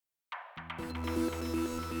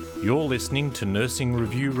You're listening to Nursing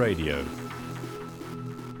Review Radio.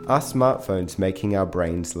 Are smartphones making our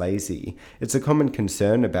brains lazy? It's a common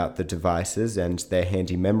concern about the devices and their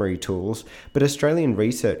handy memory tools, but Australian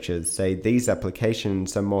researchers say these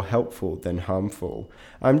applications are more helpful than harmful.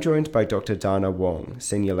 I'm joined by Dr Dana Wong,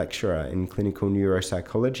 Senior Lecturer in Clinical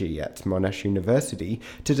Neuropsychology at Monash University,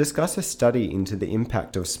 to discuss a study into the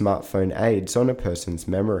impact of smartphone aids on a person's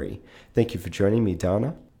memory. Thank you for joining me,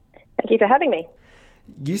 Dana. Thank you for having me.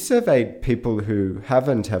 You surveyed people who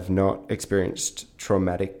have not experienced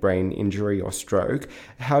traumatic brain injury or stroke.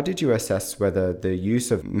 How did you assess whether the use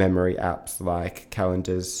of memory apps like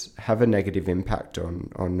calendars have a negative impact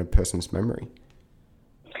on a person's memory?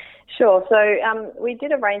 Sure. So we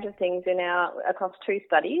did a range of things across two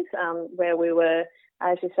studies where we were,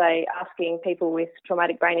 as you say, asking people with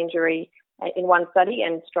traumatic brain injury in one study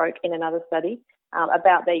and stroke in another study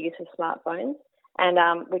about their use of smartphones.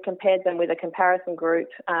 And we compared them with a comparison group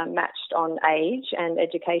matched on age and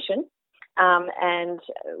education. And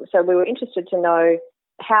so we were interested to know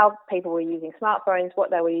how people were using smartphones,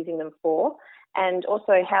 what they were using them for, and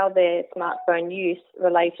also how their smartphone use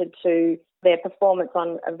related to their performance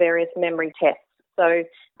on various memory tests. So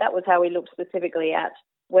that was how we looked specifically at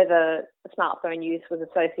whether smartphone use was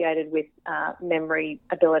associated with memory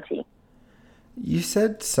ability. You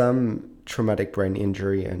said some traumatic brain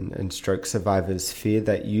injury and stroke survivors fear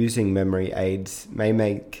that using memory aids may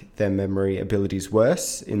make their memory abilities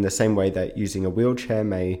worse in the same way that using a wheelchair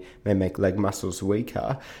may make leg muscles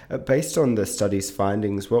weaker. Based on the study's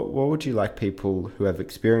findings, what would you like people who have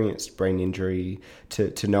experienced brain injury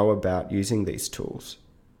to know about using these tools?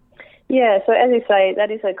 Yeah, so as you say,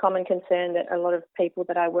 that is a common concern that a lot of people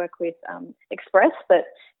that I work with express, that,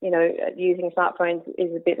 using smartphones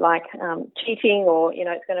is a bit like cheating, or,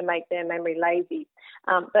 it's going to make their memory lazy.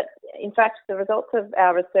 But in fact, the results of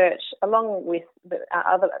our research, along with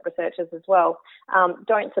other researchers as well,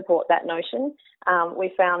 don't support that notion.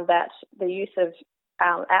 We found that the use of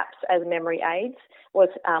apps as memory aids was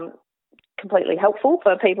completely helpful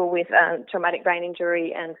for people with traumatic brain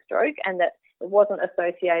injury and stroke, and that it wasn't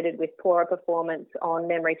associated with poorer performance on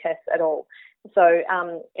memory tests at all. So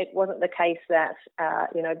it wasn't the case that,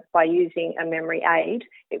 by using a memory aid,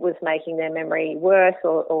 it was making their memory worse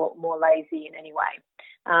or more lazy in any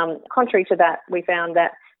way. Contrary to that, we found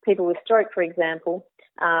that people with stroke, for example,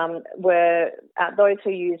 were those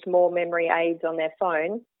who used more memory aids on their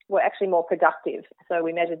phone were actually more productive. So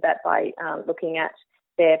we measured that by looking at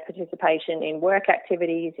their participation in work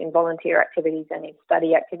activities, in volunteer activities, and in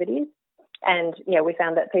study activities. And, we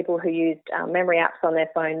found that people who used memory apps on their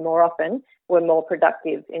phone more often were more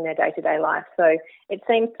productive in their day-to-day life. So it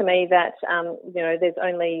seems to me that, there's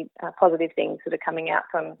only positive things that are coming out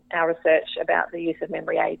from our research about the use of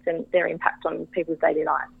memory aids and their impact on people's daily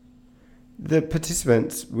life. The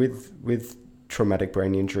participants with traumatic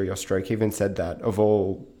brain injury or stroke even said that of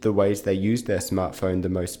all the ways they use their smartphone, the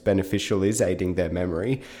most beneficial is aiding their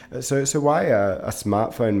memory. So why are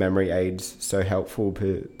smartphone memory aids so helpful,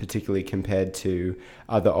 particularly compared to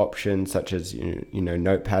other options such as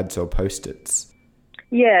notepads or post-its?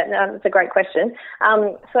 Yeah, that's a great question.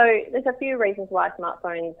 So there's a few reasons why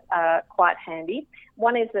smartphones are quite handy.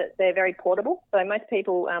 One is that they're very portable. So most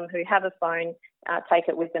people who have a phone take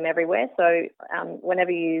it with them everywhere. So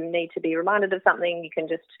whenever you need to be reminded of something, you can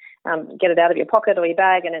just get it out of your pocket or your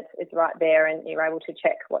bag, and it's right there, and you're able to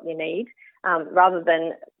check what you need, rather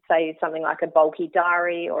than, say, something like a bulky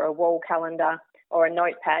diary or a wall calendar or a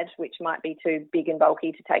notepad, which might be too big and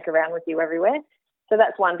bulky to take around with you everywhere. So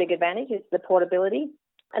that's one big advantage, is the portability.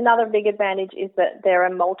 Another big advantage is that there are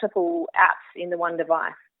multiple apps in the one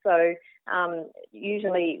device. So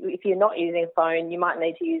usually if you're not using a phone, you might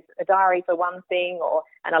need to use a diary for one thing, or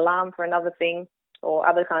an alarm for another thing, or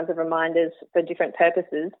other kinds of reminders for different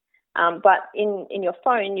purposes. But in your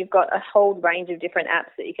phone, you've got a whole range of different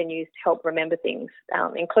apps that you can use to help remember things,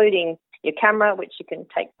 including your camera, which you can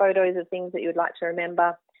take photos of things that you would like to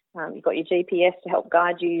remember. You've got your GPS to help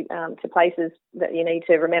guide you to places that you need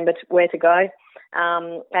to remember where to go.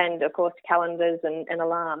 And, of course, calendars and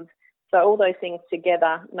alarms. So all those things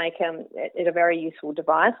together make it a very useful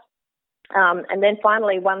device. And then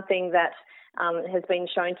finally, one thing that has been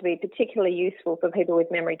shown to be particularly useful for people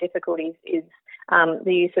with memory difficulties is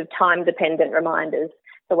the use of time-dependent reminders.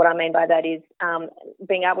 So what I mean by that is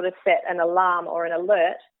being able to set an alarm or an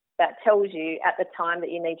alert that tells you at the time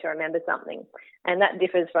that you need to remember something. And that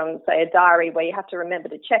differs from, say, a diary where you have to remember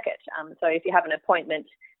to check it. So if you have an appointment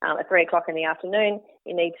at 3 o'clock in the afternoon,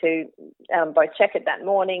 you need to both check it that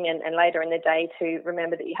morning and later in the day to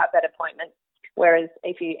remember that you have that appointment. Whereas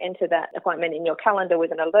if you enter that appointment in your calendar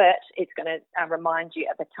with an alert, it's going to remind you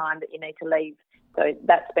at the time that you need to leave. So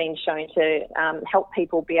that's been shown to help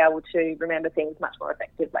people be able to remember things much more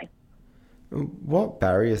effectively. What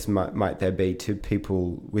barriers might there be to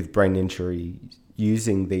people with brain injury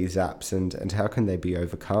using these apps, and how can they be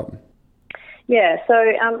overcome? Yeah, so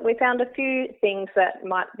we found a few things that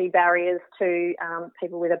might be barriers to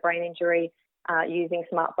people with a brain injury using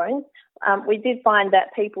smartphones. We did find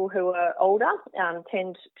that people who are older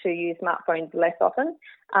tend to use smartphones less often,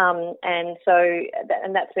 and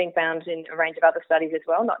that's been found in a range of other studies as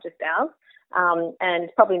well, not just ours. And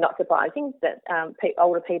probably not surprising that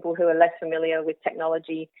older people who are less familiar with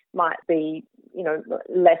technology might be,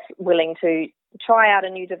 less willing to try out a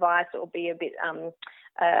new device or be a bit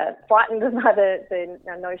frightened by the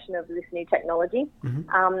notion of this new technology.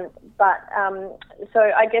 Mm-hmm. So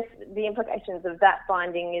I guess the implications of that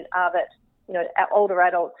finding are that older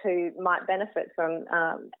adults who might benefit from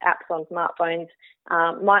apps on smartphones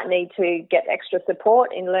might need to get extra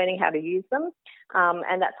support in learning how to use them.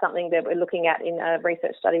 And that's something that we're looking at in a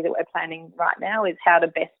research study that we're planning right now, is how to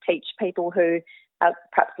best teach people who are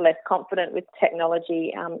perhaps less confident with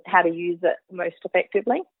technology how to use it most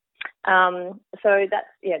effectively. So that's,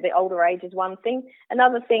 the older age is one thing.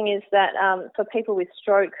 Another thing is that for people with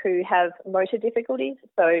stroke who have motor difficulties,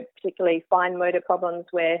 so particularly fine motor problems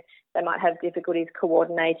where they might have difficulties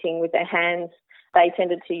coordinating with their hands, they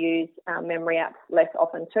tended to use memory apps less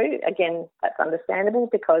often too. Again, that's understandable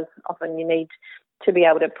because often you need to be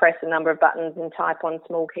able to press a number of buttons and type on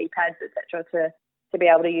small keypads, etc., to be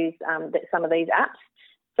able to use some of these apps.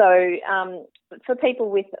 So for people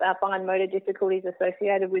with fine motor difficulties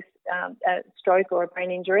associated with a stroke or a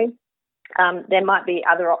brain injury, there might be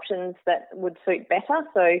other options that would suit better.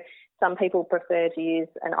 So some people prefer to use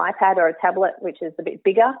an iPad or a tablet, which is a bit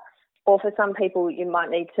bigger. Or for some people, you might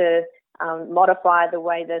need to modify the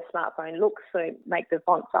way the smartphone looks, so make the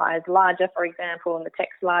font size larger, for example, and the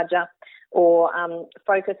text larger, or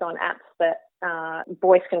focus on apps that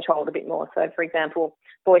voice controlled a bit more. So, for example,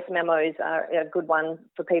 voice memos are a good one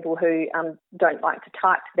for people who don't like to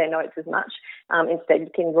type their notes as much. Instead,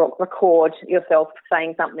 you can record yourself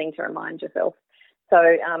saying something to remind yourself. So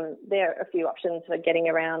there are a few options for getting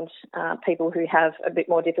around people who have a bit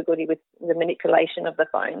more difficulty with the manipulation of the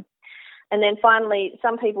phone. And then finally,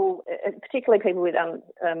 some people, particularly people with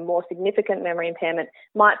more significant memory impairment,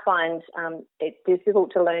 might find it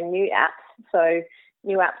difficult to learn new apps. So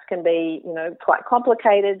new apps can be, quite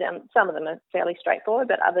complicated. Some of them are fairly straightforward,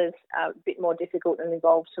 but others are a bit more difficult and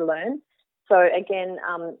involved to learn. So again,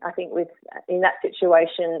 I think in that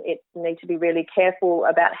situation, it needs to be really careful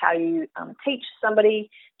about how you teach somebody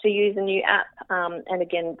to use a new app. And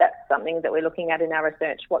again, that's something that we're looking at in our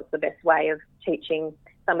research. What's the best way of teaching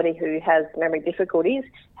somebody who has memory difficulties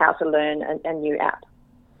how to learn a new app?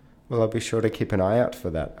 Well, I'll be sure to keep an eye out for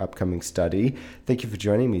that upcoming study. Thank you for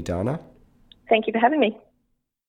joining me, Dana. Thank you for having me.